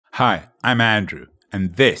Hi, I'm Andrew,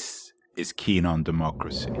 and this is Keen on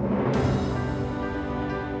Democracy.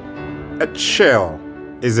 A chill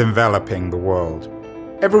is enveloping the world.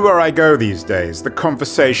 Everywhere I go these days, the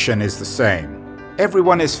conversation is the same.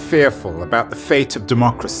 Everyone is fearful about the fate of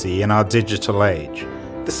democracy in our digital age.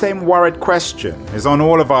 The same worried question is on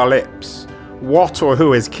all of our lips. What or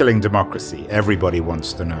who is killing democracy? Everybody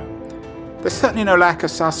wants to know. There's certainly no lack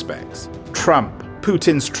of suspects. Trump,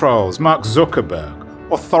 Putin's trolls, Mark Zuckerberg,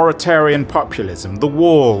 authoritarian populism, the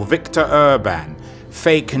wall, Viktor Orban,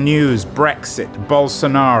 fake news, Brexit,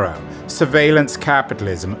 Bolsonaro, surveillance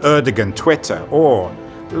capitalism, Erdogan, Twitter, or,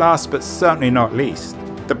 last but certainly not least,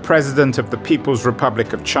 the president of the People's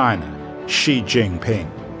Republic of China, Xi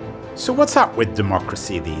Jinping. So what's up with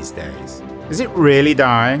democracy these days? Is it really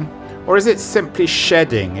dying? Or is it simply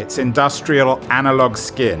shedding its industrial analog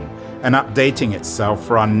skin and updating itself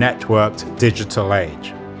for our networked digital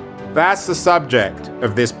age? That's the subject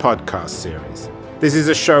of this podcast series. This is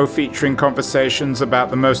a show featuring conversations about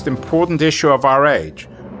the most important issue of our age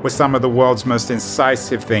with some of the world's most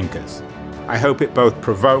incisive thinkers. I hope it both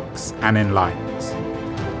provokes and enlightens.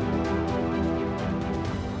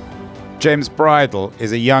 James Bridle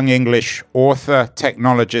is a young English author,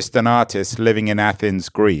 technologist, and artist living in Athens,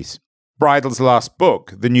 Greece. Bridle's last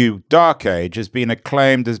book, The New Dark Age, has been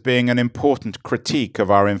acclaimed as being an important critique of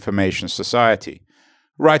our information society.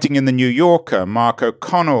 Writing in The New Yorker, Mark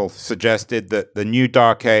O'Connell suggested that The New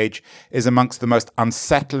Dark Age is amongst the most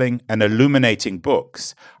unsettling and illuminating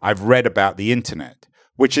books I've read about the internet,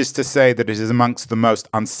 which is to say that it is amongst the most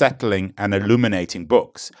unsettling and illuminating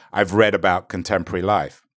books I've read about contemporary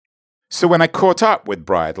life. So when I caught up with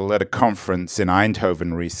Bridle at a conference in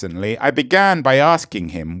Eindhoven recently, I began by asking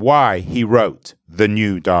him why he wrote The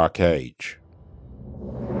New Dark Age.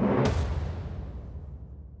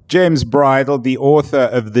 James Bridle, the author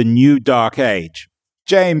of The New Dark Age.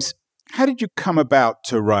 James, how did you come about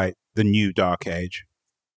to write The New Dark Age?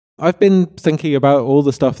 I've been thinking about all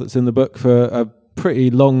the stuff that's in the book for a pretty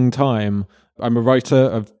long time. I'm a writer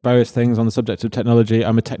of various things on the subject of technology.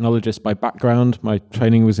 I'm a technologist by background. My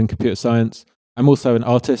training was in computer science. I'm also an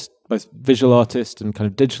artist, both visual artist and kind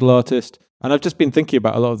of digital artist. And I've just been thinking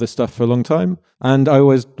about a lot of this stuff for a long time. And I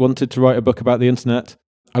always wanted to write a book about the internet.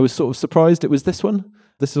 I was sort of surprised it was this one.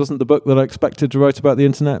 This wasn't the book that I expected to write about the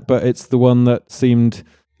internet, but it's the one that seemed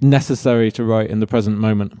necessary to write in the present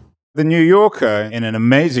moment. The New Yorker, in an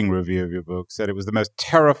amazing review of your book, said it was the most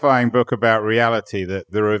terrifying book about reality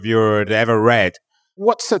that the reviewer had ever read.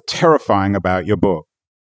 What's so terrifying about your book?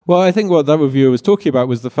 Well, I think what that reviewer was talking about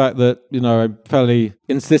was the fact that, I'm fairly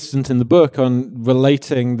insistent in the book on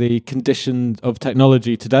relating the conditions of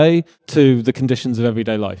technology today to the conditions of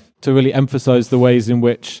everyday life, to really emphasize the ways in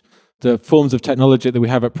which the forms of technology that we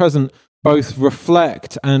have at present both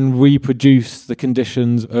reflect and reproduce the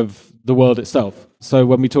conditions of the world itself. So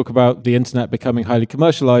when we talk about the internet becoming highly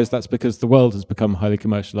commercialized, that's because the world has become highly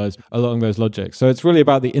commercialized along those logics. So it's really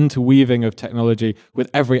about the interweaving of technology with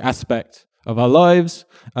every aspect of our lives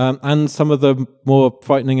and some of the more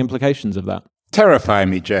frightening implications of that. Terrify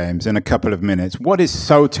me, James, in a couple of minutes. What is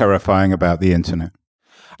so terrifying about the internet?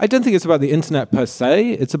 I don't think it's about the internet per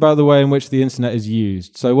se. It's about the way in which the internet is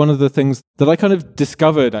used. So one of the things that I kind of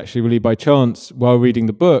discovered actually really by chance while reading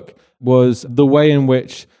the book was the way in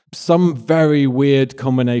which some very weird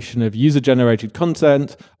combination of user-generated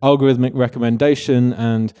content, algorithmic recommendation,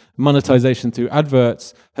 and monetization through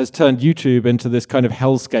adverts has turned YouTube into this kind of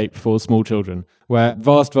hellscape for small children, where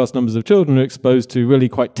vast numbers of children are exposed to really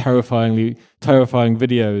quite terrifying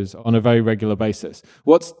videos on a very regular basis.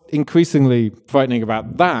 What's increasingly frightening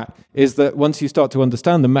about that is that once you start to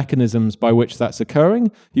understand the mechanisms by which that's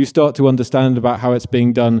occurring, you start to understand about how it's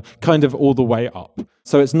being done kind of all the way up.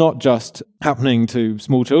 So it's not just happening to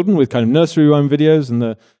small children with kind of nursery rhyme videos and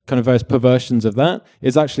the kind of various perversions of that.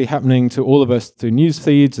 It's actually happening to all of us through news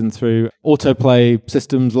feeds and through autoplay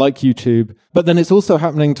systems like YouTube. But then it's also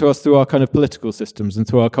happening to us through our kind of political systems and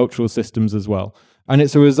through our cultural systems as well. And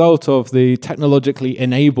it's a result of the technologically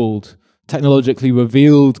enabled, technologically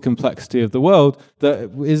revealed complexity of the world that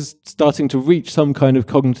is starting to reach some kind of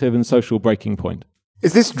cognitive and social breaking point.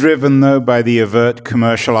 Is this driven, though, by the overt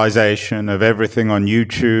commercialization of everything on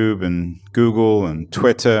YouTube and Google and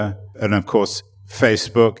Twitter and, of course,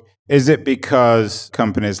 Facebook? Is it because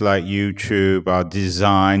companies like YouTube are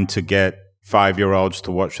designed to get 5-year-olds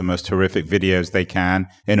to watch the most horrific videos they can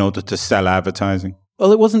in order to sell advertising?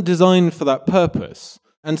 Well, it wasn't designed for that purpose.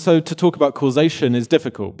 And so to talk about causation is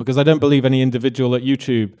difficult because I don't believe any individual at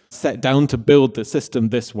YouTube set down to build the system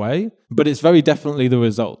this way, but it's very definitely the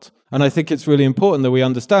result. And I think it's really important that we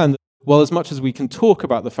understand Well, as much as we can talk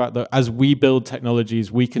about the fact that as we build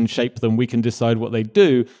technologies, we can shape them, we can decide what they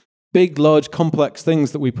do, big, large, complex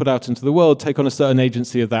things that we put out into the world take on a certain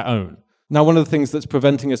agency of their own. Now, one of the things that's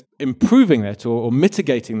preventing us improving it or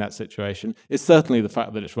mitigating that situation is certainly the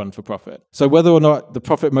fact that it's run for profit. So whether or not the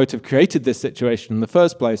profit motive created this situation in the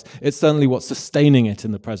first place, it's certainly what's sustaining it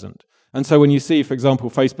in the present. And so when you see, for example,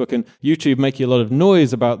 Facebook and YouTube making a lot of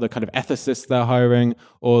noise about the kind of ethicists they're hiring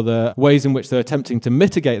or the ways in which they're attempting to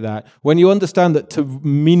mitigate that, when you understand that to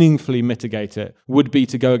meaningfully mitigate it would be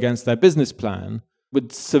to go against their business plan,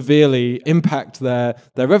 would severely impact their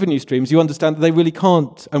revenue streams, you understand that they really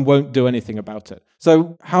can't and won't do anything about it.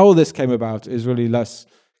 So how this came about is really less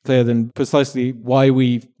clear than precisely why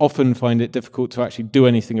we often find it difficult to actually do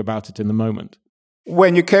anything about it in the moment.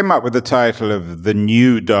 When you came up with the title of The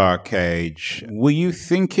New Dark Age, were you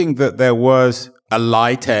thinking that there was a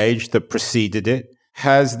light age that preceded it?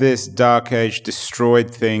 Has this dark age destroyed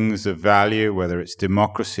things of value, whether it's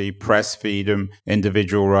democracy, press freedom,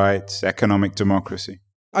 individual rights, economic democracy?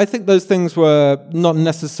 I think those things were not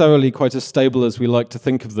necessarily quite as stable as we like to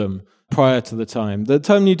think of them prior to the time. The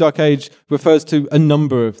term New Dark Age refers to a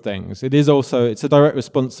number of things. It's a direct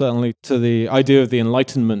response certainly to the idea of the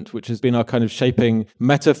Enlightenment, which has been our kind of shaping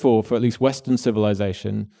metaphor for at least Western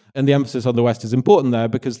civilization. And the emphasis on the West is important there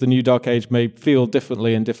because the New Dark Age may feel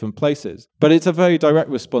differently in different places. But it's a very direct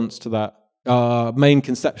response to that main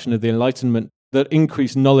conception of the Enlightenment, that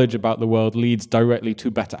increased knowledge about the world leads directly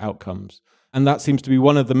to better outcomes. And that seems to be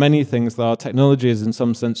one of the many things that our technology is in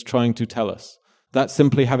some sense trying to tell us. That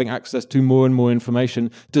simply having access to more and more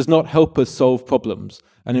information does not help us solve problems,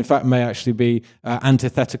 and in fact may actually be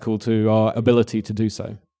antithetical to our ability to do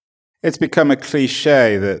so. It's become a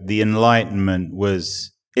cliche that the Enlightenment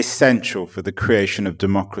was essential for the creation of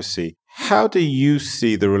democracy. How do you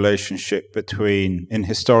see the relationship in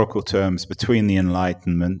historical terms, between the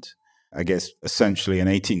Enlightenment, I guess essentially an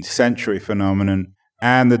 18th century phenomenon,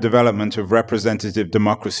 and the development of representative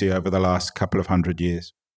democracy over the last couple of hundred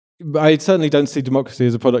years? I certainly don't see democracy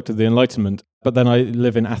as a product of the Enlightenment, but then I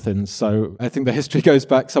live in Athens, so I think the history goes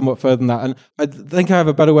back somewhat further than that. And I think I have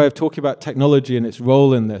a better way of talking about technology and its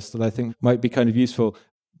role in this that I think might be kind of useful.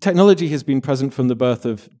 Technology has been present from the birth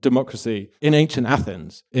of democracy in ancient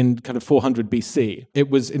Athens in kind of 400 BC.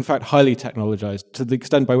 It was, in fact, highly technologized, to the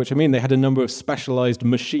extent by which I mean they had a number of specialized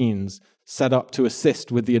machines set up to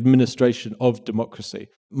assist with the administration of democracy.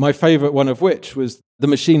 My favorite one of which was the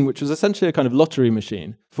machine, which was essentially a kind of lottery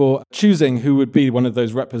machine for choosing who would be one of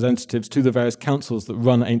those representatives to the various councils that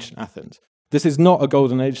run ancient Athens. This is not a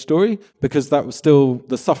golden age story because that was still,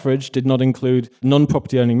 the suffrage did not include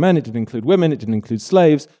non-property owning men, it didn't include women, it didn't include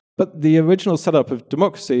slaves. But the original setup of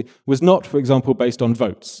democracy was not, for example, based on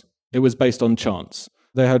votes. It was based on chance.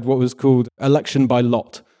 They had what was called election by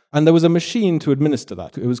lot. And there was a machine to administer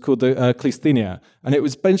that. It was called the Kleisthenia. And it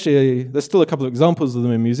was essentially, there's still a couple of examples of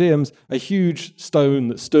them in museums, a huge stone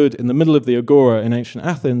that stood in the middle of the agora in ancient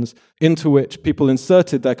Athens, into which people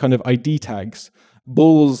inserted their kind of ID tags.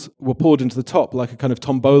 Balls were poured into the top like a kind of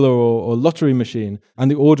tombola or lottery machine.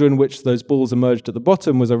 And the order in which those balls emerged at the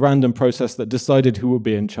bottom was a random process that decided who would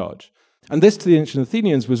be in charge. And this, to the ancient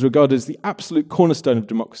Athenians, was regarded as the absolute cornerstone of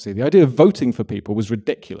democracy. The idea of voting for people was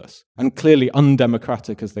ridiculous and clearly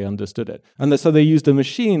undemocratic as they understood it. And so they used a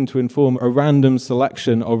machine to inform a random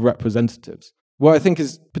selection of representatives. What I think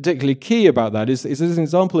is particularly key about that is an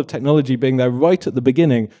example of technology being there right at the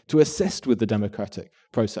beginning to assist with the democratic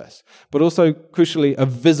process, but also, crucially, a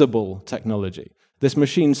visible technology. This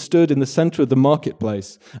machine stood in the center of the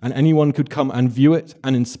marketplace, and anyone could come and view it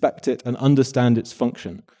and inspect it and understand its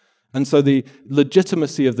function. And so the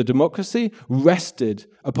legitimacy of the democracy rested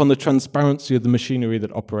upon the transparency of the machinery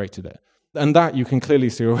that operated it. And that you can clearly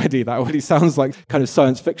see already. That already sounds like kind of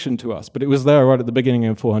science fiction to us, but it was there right at the beginning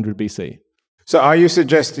in 400 BC. So are you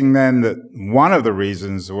suggesting then that one of the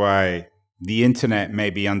reasons why the internet may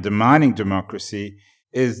be undermining democracy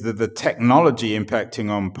is that the technology impacting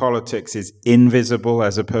on politics is invisible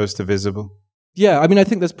as opposed to visible? Yeah, I mean, I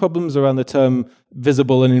think there's problems around the term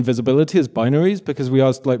visible and invisibility as binaries because we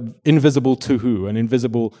asked, like, invisible to who and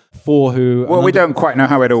invisible for who. Well, we don't quite know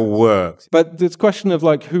how it all works. But this question of,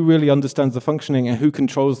 like, who really understands the functioning and who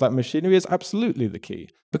controls that machinery is absolutely the key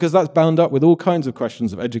because that's bound up with all kinds of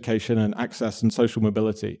questions of education and access and social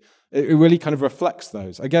mobility. It really kind of reflects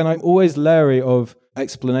those. Again, I'm always leery of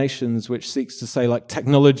explanations which seeks to say, like,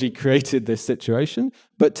 technology created this situation,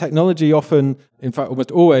 but technology often, in fact,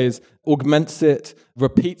 almost always augments it,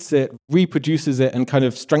 repeats it, reproduces it, and kind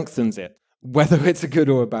of strengthens it, whether it's a good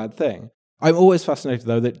or a bad thing. I'm always fascinated,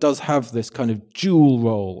 though, that it does have this kind of dual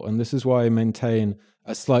role, and this is why I maintain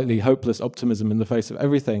a slightly hopeless optimism in the face of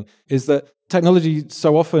everything, is that technology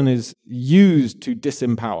so often is used to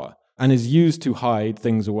disempower and is used to hide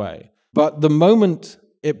things away. But the moment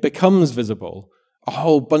it becomes visible, a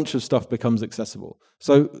whole bunch of stuff becomes accessible.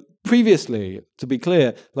 So previously, to be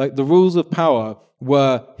clear, like the rules of power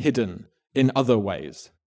were hidden in other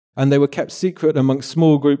ways, and they were kept secret amongst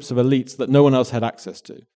small groups of elites that no one else had access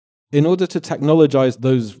to. In order to technologize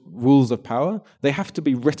those rules of power, they have to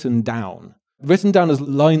be written down as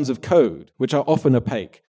lines of code, which are often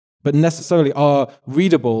opaque, but necessarily are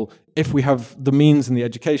readable if we have the means and the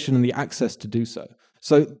education and the access to do so.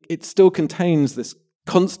 So it still contains this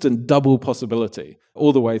constant double possibility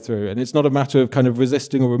all the way through. And it's not a matter of kind of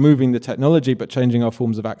resisting or removing the technology, but changing our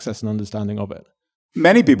forms of access and understanding of it.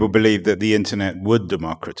 Many people believe that the internet would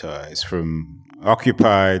democratize, from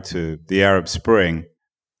Occupy to the Arab Spring.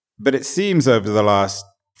 But it seems over the last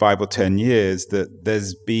 5 or 10 years that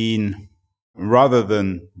there's been, rather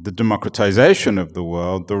than the democratization of the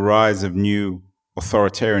world, the rise of new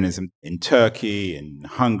authoritarianism in Turkey, in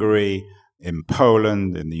Hungary, in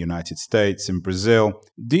Poland, in the United States, in Brazil.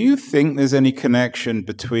 Do you think there's any connection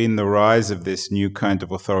between the rise of this new kind of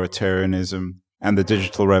authoritarianism and the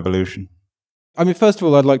digital revolution? I mean, first of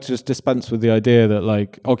all, I'd like to just dispense with the idea that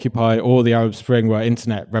like Occupy or the Arab Spring were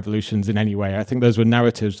internet revolutions in any way. I think those were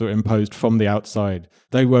narratives that were imposed from the outside.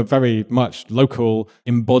 They were very much local,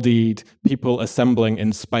 embodied, people assembling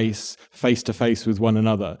in space, face to face with one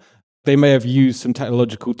another. They may have used some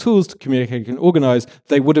technological tools to communicate and organize.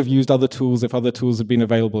 They would have used other tools if other tools had been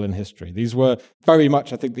available in history. These were very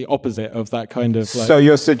much, I think, the opposite of that kind of... So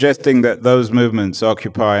you're suggesting that those movements,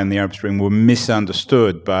 Occupy and the Arab Spring, were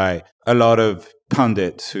misunderstood by a lot of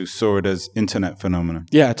pundits who saw it as internet phenomena?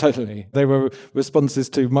 Yeah, totally. They were responses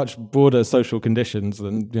to much broader social conditions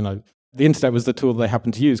than, the internet was the tool they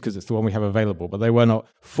happened to use because it's the one we have available, but they were not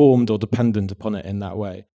formed or dependent upon it in that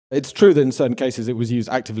way. It's true that in certain cases it was used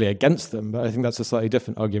actively against them, but I think that's a slightly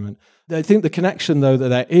different argument. I think the connection, though, that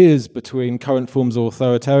there is between current forms of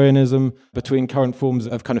authoritarianism, between current forms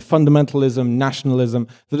of kind of fundamentalism, nationalism,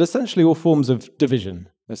 that essentially all forms of division,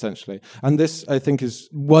 essentially. And this, I think, is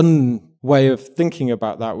one way of thinking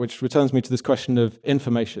about that, which returns me to this question of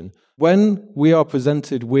information. When we are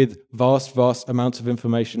presented with vast, vast amounts of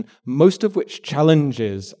information, most of which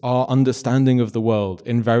challenges our understanding of the world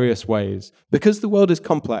in various ways, because the world is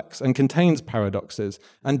complex and contains paradoxes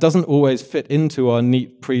and doesn't always fit into our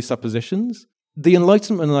neat presuppositions, the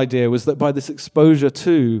Enlightenment idea was that by this exposure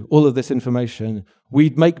to all of this information,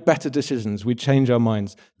 we'd make better decisions, we'd change our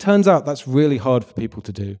minds. Turns out that's really hard for people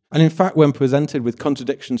to do. And in fact, when presented with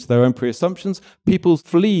contradictions to their own pre-assumptions, people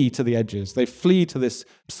flee to the edges. They flee to this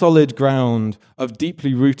solid ground of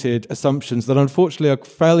deeply rooted assumptions that unfortunately are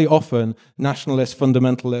fairly often nationalist,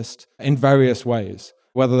 fundamentalist in various ways,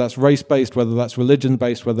 whether that's race-based, whether that's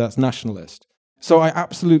religion-based, whether that's nationalist. So I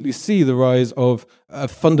absolutely see the rise of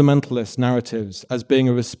fundamentalist narratives as being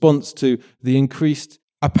a response to the increased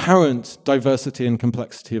apparent diversity and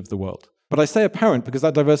complexity of the world. But I say apparent because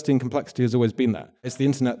that diversity and complexity has always been there. It's the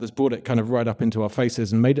internet that's brought it kind of right up into our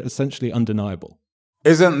faces and made it essentially undeniable.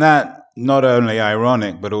 Isn't that not only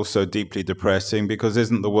ironic, but also deeply depressing? Because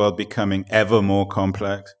isn't the world becoming ever more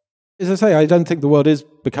complex? As I say, I don't think the world is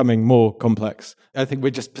becoming more complex. I think we're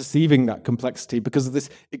just perceiving that complexity because of this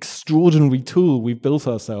extraordinary tool we've built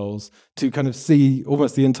ourselves to kind of see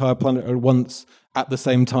almost the entire planet at once, at the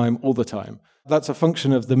same time, all the time. That's a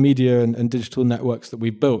function of the media and digital networks that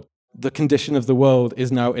we've built. The condition of the world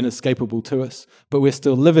is now inescapable to us, but we're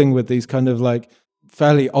still living with these kind of like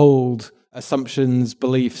fairly old assumptions,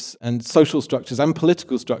 beliefs, and social structures and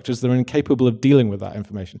political structures that are incapable of dealing with that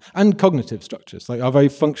information. And cognitive structures, like our very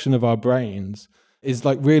function of our brains is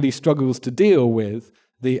like really struggles to deal with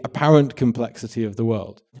the apparent complexity of the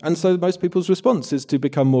world. And so most people's response is to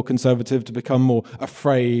become more conservative, to become more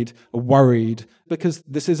afraid or worried, because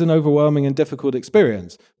this is an overwhelming and difficult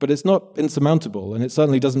experience, but it's not insurmountable. And it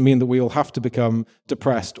certainly doesn't mean that we all have to become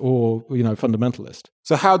depressed or, fundamentalist.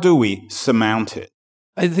 So how do we surmount it?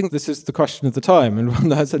 I think this is the question of the time, and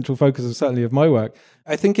one of the central focuses certainly of my work.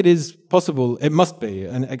 I think it is possible, it must be,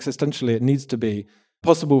 and existentially it needs to be,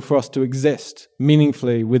 possible for us to exist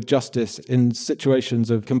meaningfully with justice in situations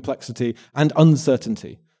of complexity and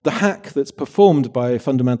uncertainty. The hack that's performed by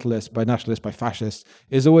fundamentalists, by nationalists, by fascists,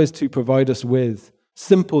 is always to provide us with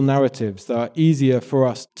simple narratives that are easier for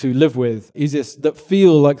us to live with, easiest that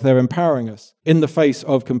feel like they're empowering us in the face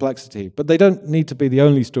of complexity. But they don't need to be the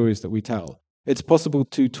only stories that we tell. It's possible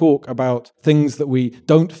to talk about things that we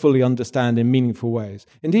don't fully understand in meaningful ways.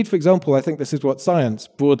 Indeed, for example, I think this is what science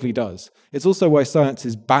broadly does. It's also why science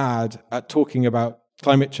is bad at talking about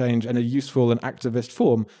climate change in a useful and activist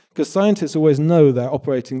form, because scientists always know they're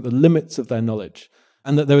operating at the limits of their knowledge,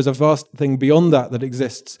 and that there is a vast thing beyond that that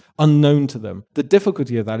exists unknown to them. The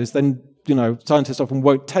difficulty of that is then, scientists often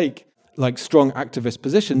won't take strong activist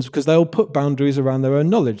positions because they'll put boundaries around their own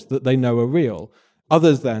knowledge that they know are real.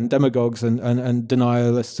 Others then, demagogues and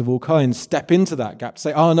denialists of all kinds, step into that gap,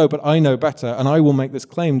 say, oh no, but I know better, and I will make this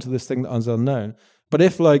claim to this thing that is unknown. But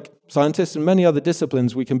if, like scientists and many other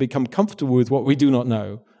disciplines, we can become comfortable with what we do not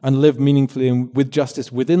know and live meaningfully and with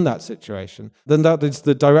justice within that situation, then that is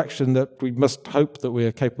the direction that we must hope that we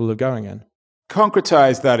are capable of going in.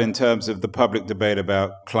 Concretize that in terms of the public debate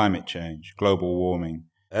about climate change, global warming.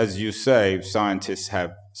 As you say, scientists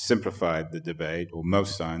have simplified the debate, or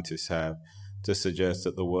most scientists have, to suggest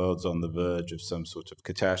that the world's on the verge of some sort of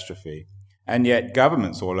catastrophe. And yet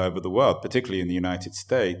governments all over the world, particularly in the United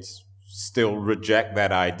States, still reject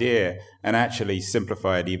that idea and actually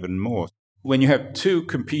simplify it even more. When you have two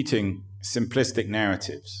competing simplistic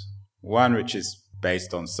narratives, one which is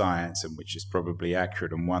based on science and which is probably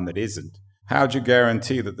accurate and one that isn't, how do you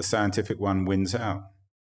guarantee that the scientific one wins out?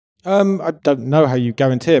 I don't know how you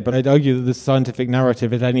guarantee it, but I'd argue that the scientific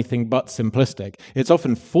narrative is anything but simplistic. It's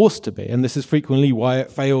often forced to be, and this is frequently why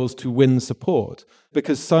it fails to win support,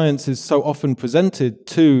 because science is so often presented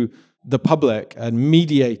to the public and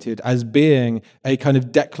mediated as being a kind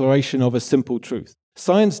of declaration of a simple truth.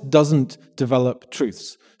 Science doesn't develop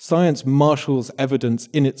truths. Science marshals evidence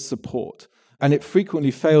in its support, and it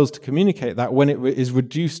frequently fails to communicate that when it is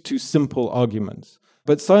reduced to simple arguments.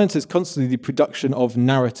 But science is constantly the production of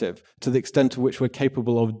narrative to the extent to which we're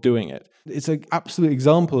capable of doing it. It's an absolute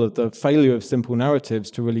example of the failure of simple narratives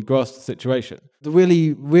to really grasp the situation. The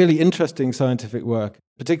really, really interesting scientific work,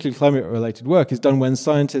 particularly climate-related work, is done when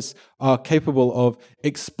scientists are capable of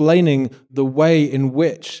explaining the way in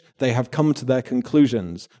which they have come to their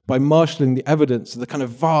conclusions by marshalling the evidence of the kind of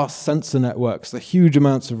vast sensor networks, the huge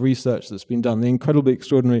amounts of research that's been done, the incredibly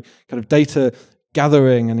extraordinary kind of data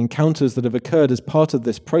gathering and encounters that have occurred as part of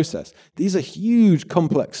this process. These are huge,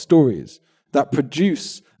 complex stories that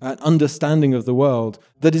produce an understanding of the world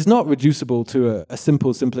that is not reducible to a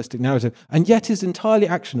simple, simplistic narrative, and yet is entirely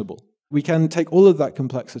actionable. We can take all of that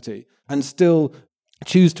complexity and still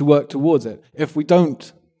choose to work towards it if we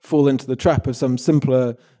don't fall into the trap of some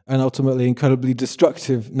simpler and ultimately incredibly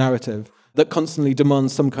destructive narrative that constantly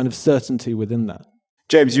demands some kind of certainty within that.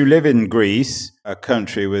 James, you live in Greece, a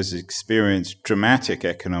country which has experienced dramatic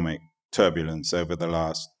economic turbulence over the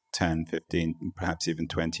last 10, 15, perhaps even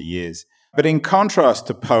 20 years. But in contrast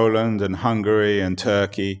to Poland and Hungary and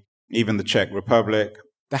Turkey, even the Czech Republic,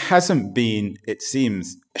 there hasn't been, it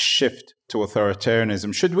seems, a shift to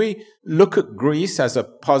authoritarianism. Should we look at Greece as a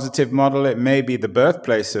positive model? It may be the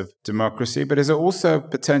birthplace of democracy, but is it also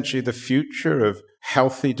potentially the future of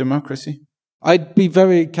healthy democracy? I'd be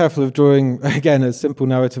very careful of drawing, again, a simple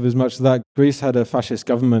narrative as much as that. Greece had a fascist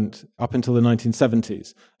government up until the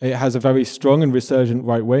 1970s. It has a very strong and resurgent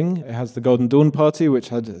right wing. It has the Golden Dawn Party, which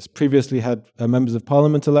has previously had members of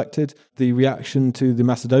parliament elected. The reaction to the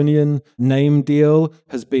Macedonian name deal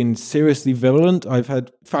has been seriously virulent. I've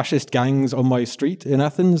had fascist gangs on my street in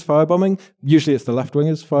Athens firebombing. Usually it's the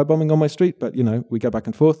left-wingers firebombing on my street, but, we go back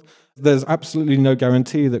and forth. There's absolutely no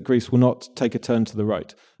guarantee that Greece will not take a turn to the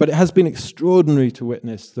right. But it has been extraordinary to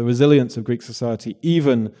witness the resilience of Greek society,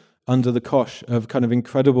 even under the cosh of kind of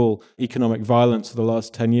incredible economic violence for the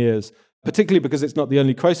last 10 years, particularly because it's not the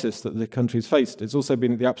only crisis that the country's faced. It's also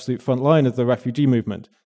been at the absolute front line of the refugee movement,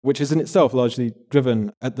 which is in itself largely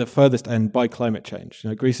driven at the furthest end by climate change.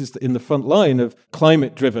 Greece is in the front line of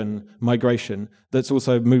climate-driven migration that's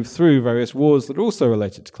also moved through various wars that are also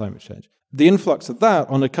related to climate change. The influx of that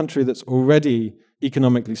on a country that's already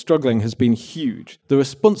economically struggling has been huge. The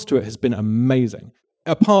response to it has been amazing.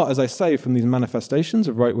 Apart, as I say, from these manifestations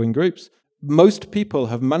of right-wing groups, most people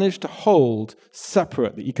have managed to hold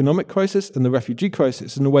separate the economic crisis and the refugee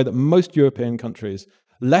crisis in a way that most European countries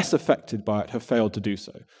less affected by it have failed to do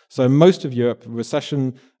so. So most of Europe,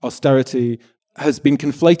 recession, austerity, has been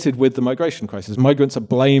conflated with the migration crisis. Migrants are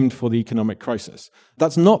blamed for the economic crisis.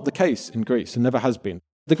 That's not the case in Greece and never has been.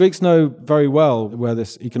 The Greeks know very well where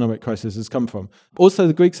this economic crisis has come from. Also,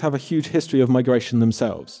 the Greeks have a huge history of migration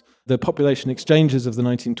themselves. The population exchanges of the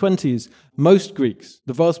 1920s, most Greeks,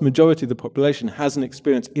 the vast majority of the population, has an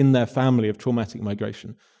experience in their family of traumatic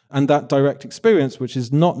migration. And that direct experience, which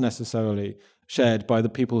is not necessarily shared by the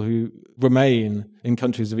people who remain in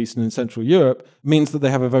countries of Eastern and Central Europe, means that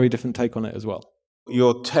they have a very different take on it as well.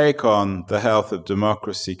 Your take on the health of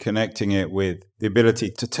democracy, connecting it with the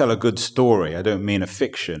ability to tell a good story, I don't mean a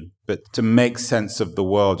fiction, but to make sense of the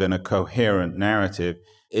world in a coherent narrative,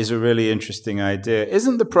 is a really interesting idea.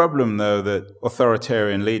 Isn't the problem, though, that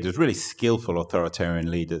authoritarian leaders, really skillful authoritarian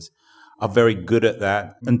leaders, are very good at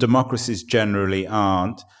that, and democracies generally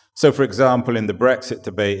aren't? So, for example, in the Brexit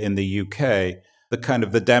debate in the UK,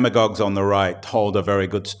 the demagogues on the right told a very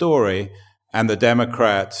good story, and the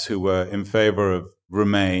Democrats who were in favor of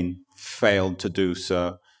Remain failed to do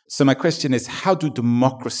so. So my question is, how do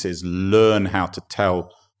democracies learn how to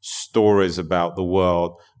tell stories about the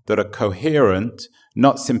world that are coherent,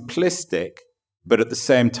 not simplistic, but at the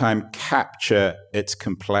same time capture its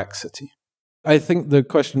complexity? I think the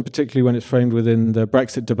question, particularly when it's framed within the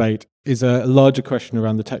Brexit debate, is a larger question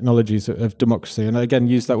around the technologies of democracy. And I, again,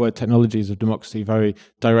 use that word technologies of democracy very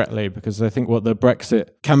directly, because I think what the Brexit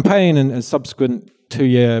campaign and subsequent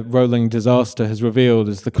 2-year rolling disaster has revealed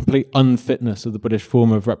is the complete unfitness of the British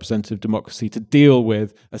form of representative democracy to deal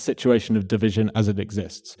with a situation of division as it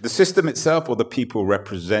exists. The system itself or the people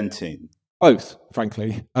representing? Both,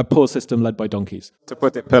 frankly. A poor system led by donkeys. To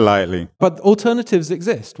put it politely. But alternatives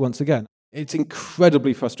exist, once again. It's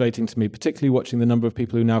incredibly frustrating to me, particularly watching the number of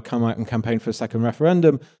people who now come out and campaign for a second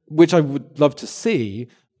referendum, which I would love to see.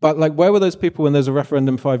 But where were those people when there's a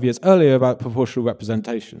referendum 5 years earlier about proportional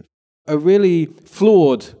representation? A really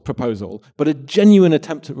flawed proposal, but a genuine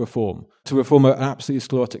attempt at reform, to reform an absolutely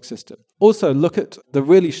sclerotic system. Also, look at the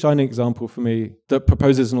really shining example for me that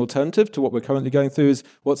proposes an alternative to what we're currently going through is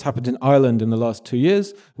what's happened in Ireland in the last 2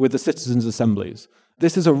 years with the citizens' assemblies.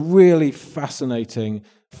 This is a really fascinating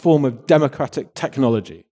form of democratic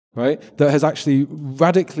technology, right, that has actually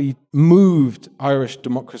radically moved Irish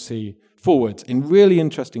democracy forward in really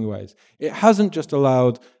interesting ways. It hasn't just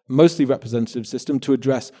allowed mostly representative system to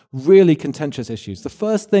address really contentious issues. The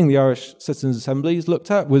first thing the Irish Citizens' Assemblies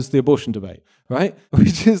looked at was the abortion debate, right,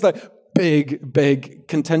 which is big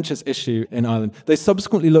contentious issue in Ireland. They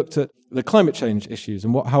subsequently looked at the climate change issues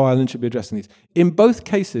and how Ireland should be addressing these. In both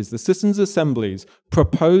cases, the citizens' assemblies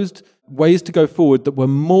proposed ways to go forward that were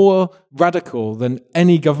more radical than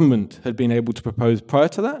any government had been able to propose prior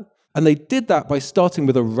to that. And they did that by starting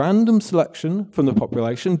with a random selection from the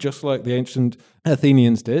population, just like the ancient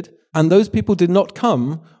Athenians did. And those people did not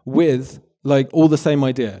come with all the same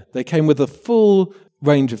idea. They came with a full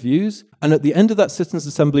range of views. And at the end of that citizens'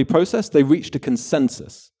 assembly process, they reached a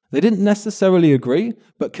consensus. They didn't necessarily agree,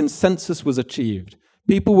 but consensus was achieved.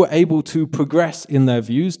 People were able to progress in their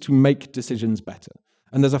views to make decisions better.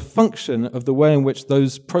 And there's a function of the way in which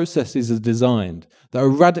those processes are designed that are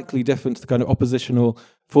radically different to the kind of oppositional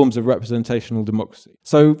forms of representational democracy.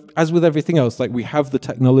 So, as with everything else, we have the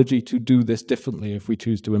technology to do this differently if we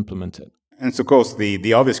choose to implement it. And so, of course,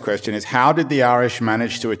 the obvious question is, how did the Irish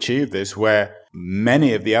manage to achieve this where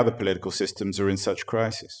many of the other political systems are in such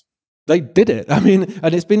crisis? They did it.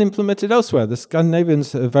 And it's been implemented elsewhere. The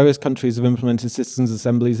Scandinavians, various countries have implemented citizens'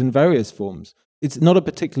 assemblies in various forms. It's not a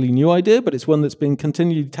particularly new idea, but it's one that's been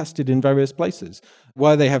continually tested in various places.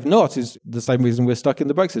 Why they have not is the same reason we're stuck in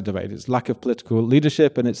the Brexit debate. It's lack of political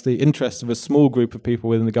leadership, and it's the interests of a small group of people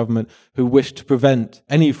within the government who wish to prevent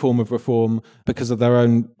any form of reform because of their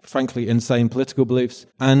own, frankly, insane political beliefs,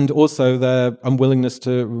 and also their unwillingness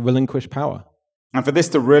to relinquish power. And for this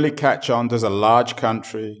to really catch on, does a large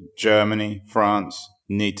country, Germany, France,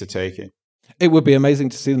 need to take it? It would be amazing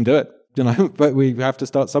to see them do it. But we have to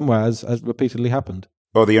start somewhere, as repeatedly happened.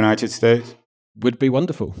 Or the United States? Would be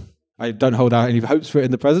wonderful. I don't hold out any hopes for it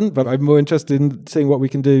in the present, but I'm more interested in seeing what we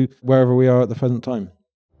can do wherever we are at the present time.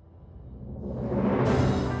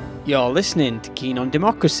 You're listening to Keen on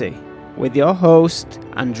Democracy with your host,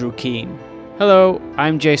 Andrew Keen. Hello,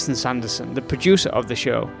 I'm Jason Sanderson, the producer of the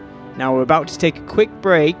show. Now we're about to take a quick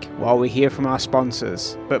break while we hear from our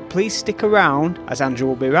sponsors, but please stick around as Andrew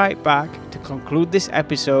will be right back to conclude this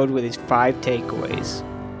episode with his 5 takeaways.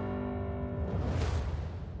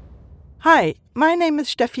 Hi, my name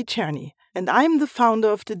is Steffi Czerny, and I'm the founder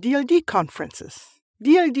of the DLD conferences.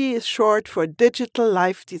 DLD is short for Digital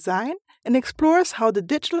Life Design and explores how the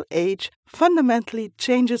digital age fundamentally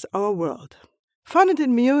changes our world. Founded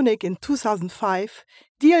in Munich in 2005,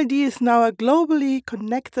 DLD is now a globally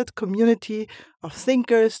connected community of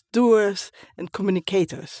thinkers, doers, and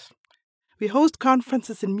communicators. We host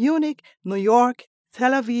conferences in Munich, New York,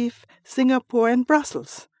 Tel Aviv, Singapore, and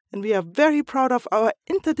Brussels. And we are very proud of our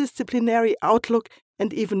interdisciplinary outlook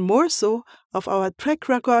and even more so of our track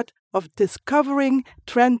record of discovering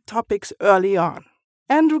trend topics early on.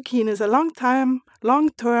 Andrew Keen is a long-term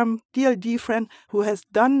DLD friend who has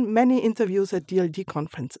done many interviews at DLD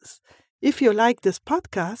conferences. If you like this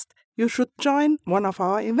podcast, you should join one of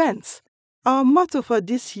our events. Our motto for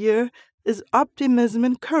this year is optimism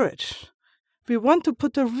and courage. We want to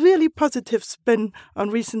put a really positive spin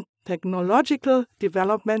on recent technological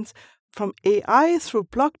developments from AI through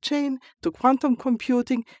blockchain to quantum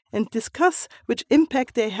computing, and discuss which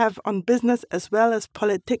impact they have on business as well as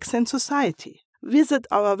politics and society. Visit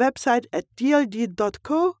our website at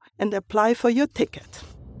dld.co and apply for your ticket.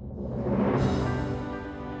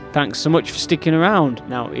 Thanks so much for sticking around.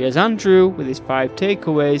 Now here's Andrew with his 5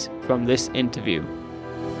 takeaways from this interview.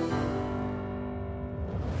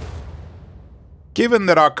 Given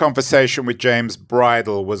that our conversation with James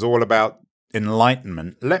Bridle was all about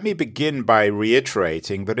enlightenment, let me begin by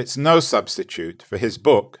reiterating that it's no substitute for his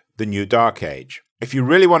book, The New Dark Age. If you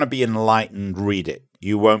really want to be enlightened, read it.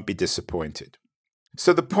 You won't be disappointed.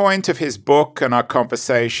 So the point of his book and our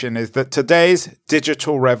conversation is that today's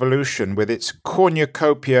digital revolution, with its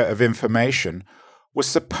cornucopia of information, was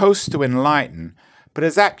supposed to enlighten, but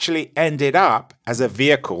has actually ended up as a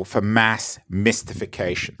vehicle for mass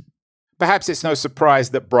mystification. Perhaps it's no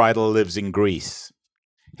surprise that Bridle lives in Greece.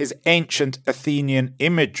 His ancient Athenian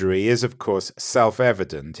imagery is, of course,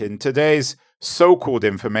 self-evident. In today's so-called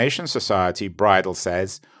information society, Bridle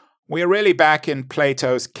says, we are really back in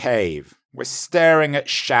Plato's cave. We're staring at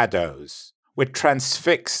shadows. We're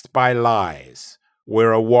transfixed by lies.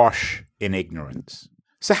 We're awash in ignorance.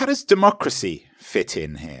 So how does democracy fit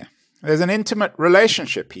in here? There's an intimate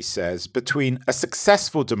relationship, he says, between a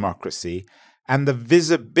successful democracy and the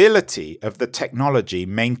visibility of the technology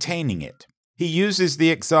maintaining it. He uses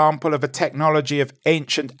the example of a technology of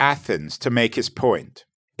ancient Athens to make his point.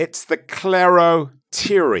 It's the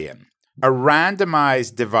Kleroterion, a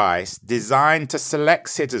randomized device designed to select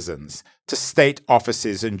citizens to state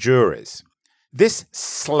offices and juries. This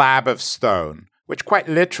slab of stone, which quite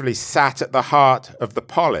literally sat at the heart of the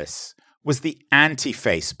polis, was the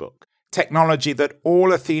anti-Facebook, technology that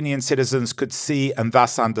all Athenian citizens could see and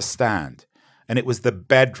thus understand, and it was the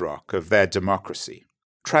bedrock of their democracy.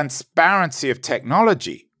 Transparency of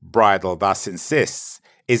technology, Bridle thus insists,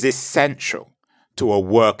 is essential to a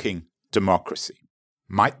working democracy.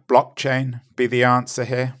 Might blockchain be the answer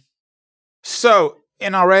here? So,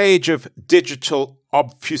 in our age of digital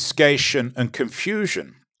obfuscation and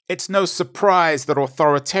confusion, it's no surprise that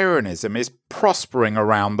authoritarianism is prospering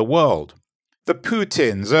around the world. The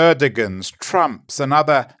Putins, Erdogans, Trumps, and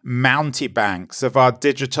other mountebanks of our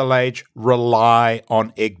digital age rely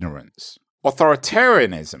on ignorance.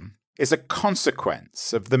 Authoritarianism is a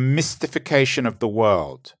consequence of the mystification of the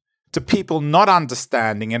world, to people not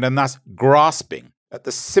understanding it and thus grasping at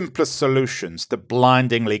the simplest solutions to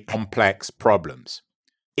blindingly complex problems.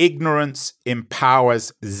 Ignorance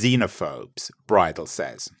empowers xenophobes, Bridle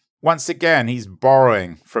says. Once again, he's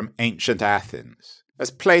borrowing from ancient Athens. As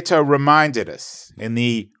Plato reminded us in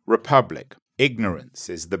the Republic, ignorance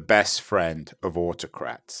is the best friend of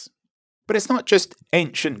autocrats. But it's not just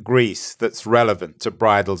ancient Greece that's relevant to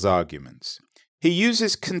Bridle's arguments. He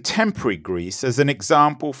uses contemporary Greece as an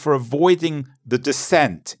example for avoiding the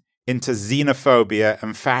descent into xenophobia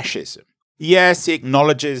and fascism. Yes, he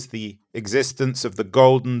acknowledges the existence of the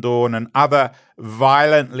Golden Dawn and other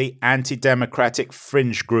violently anti-democratic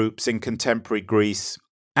fringe groups in contemporary Greece.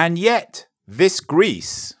 And yet, this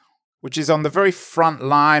Greece, which is on the very front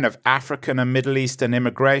line of African and Middle Eastern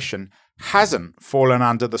immigration, hasn't fallen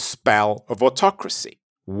under the spell of autocracy.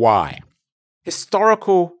 Why?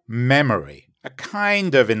 Historical memory, a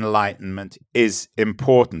kind of enlightenment, is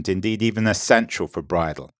important, indeed even essential for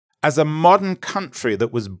Bridle. As a modern country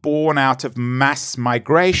that was born out of mass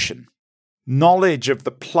migration, knowledge of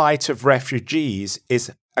the plight of refugees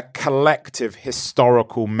is a collective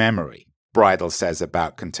historical memory, Bridle says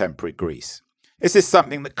about contemporary Greece. This is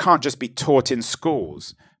something that can't just be taught in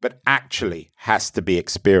schools, but actually has to be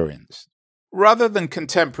experienced. Rather than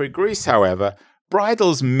contemporary Greece, however,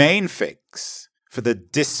 Bridle's main fix for the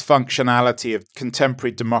dysfunctionality of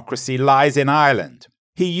contemporary democracy lies in Ireland.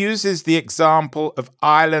 He uses the example of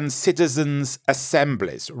Ireland's citizens'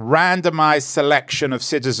 assemblies, randomized selection of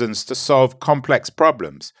citizens to solve complex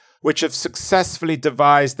problems, which have successfully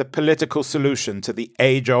devised the political solution to the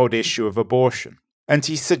age-old issue of abortion. And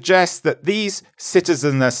he suggests that these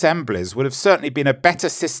citizen assemblies would have certainly been a better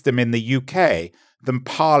system in the UK than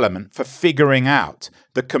Parliament for figuring out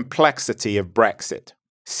the complexity of Brexit.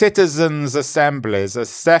 Citizens' assemblies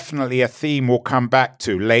is definitely a theme we'll come back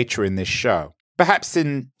to later in this show. Perhaps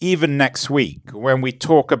even next week, when we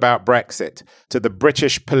talk about Brexit to the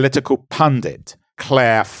British political pundit,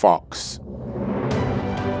 Claire Fox.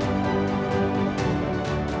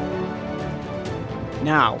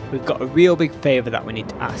 Now, we've got a real big favour that we need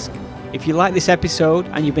to ask. If you like this episode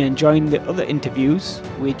and you've been enjoying the other interviews,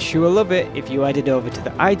 we'd sure love it if you headed over to the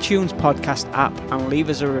iTunes podcast app and leave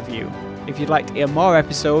us a review. If you'd like to hear more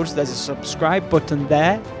episodes, there's a subscribe button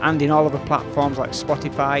there and in all other platforms like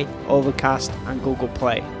Spotify, Overcast and Google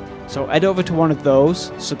Play. So head over to one of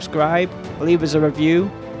those, subscribe, leave us a review,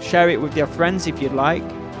 share it with your friends if you'd like,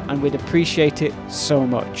 and we'd appreciate it so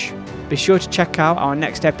much. Be sure to check out our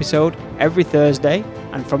next episode every Thursday,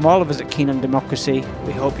 and from all of us at Keen on Democracy,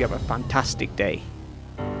 we hope you have a fantastic day.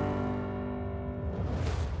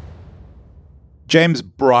 James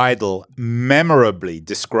Bridle memorably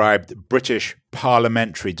described British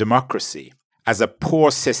parliamentary democracy as a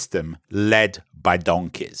poor system led by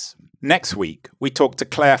donkeys. Next week, we talk to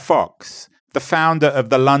Claire Fox, the founder of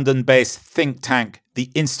the London-based think tank The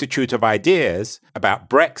Institute of Ideas, about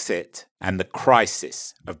Brexit and the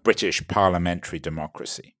crisis of British parliamentary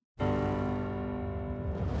democracy.